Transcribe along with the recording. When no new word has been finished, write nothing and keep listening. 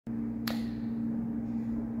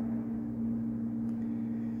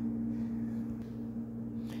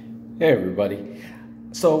Hey everybody.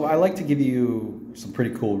 So I like to give you some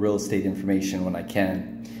pretty cool real estate information when I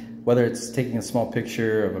can, whether it's taking a small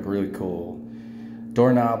picture of a really cool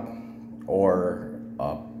doorknob or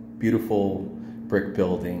a beautiful brick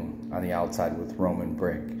building on the outside with Roman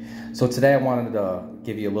brick. So today I wanted to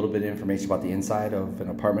give you a little bit of information about the inside of an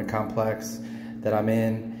apartment complex that I'm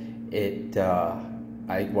in.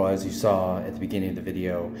 As you saw at the beginning of the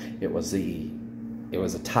video, it was the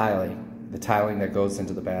tiling that goes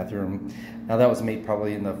into the bathroom. Now that was made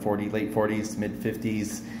probably in the late 40s, mid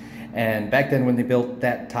 50s. And back then when they built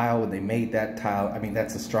that tile, when they made that tile, I mean,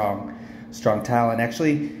 that's a strong tile. And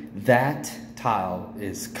actually that tile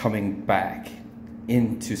is coming back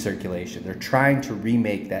into circulation. They're trying to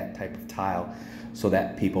remake that type of tile so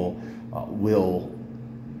that people will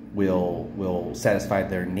satisfy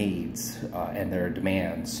their needs and their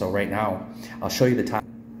demands. So right now, I'll show you the tile.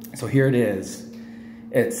 So here it is.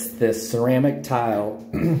 It's this ceramic tile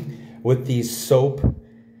with these soap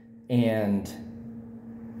and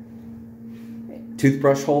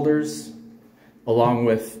toothbrush holders, along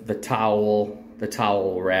with the towel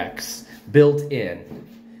racks built in.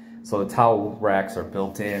 So the towel racks are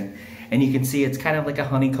built in, and you can see it's kind of like a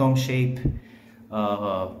honeycomb shape,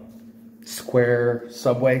 square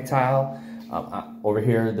subway tile. Over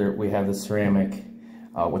here, we have the ceramic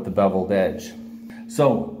with the beveled edge.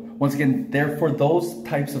 So once again, therefore, those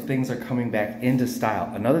types of things are coming back into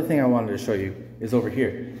style. Another thing I wanted to show you is over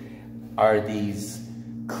here are these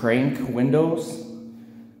crank windows.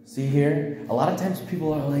 See here? A lot of times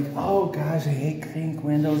people are like, oh gosh, I hate crank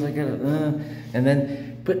windows.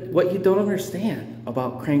 But what you don't understand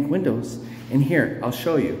about crank windows, and here, I'll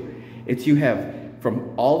show you. You have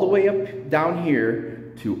from all the way up down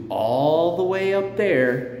here to all the way up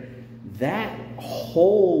there, that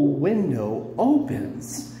whole window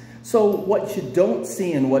opens. So what you don't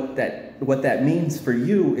see and what that means for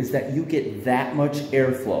you is that you get that much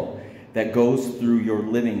airflow that goes through your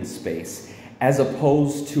living space, as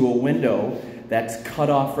opposed to a window that's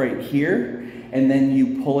cut off right here, and then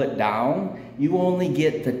you pull it down, you only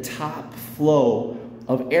get the top flow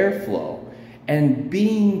of airflow. And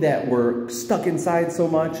being that we're stuck inside so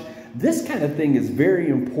much, this kind of thing is very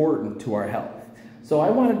important to our health. So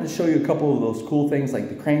I wanted to show you a couple of those cool things, like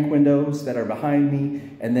the crank windows that are behind me,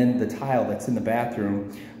 and then the tile that's in the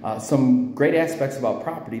bathroom. Some great aspects about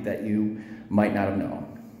property that you might not have known.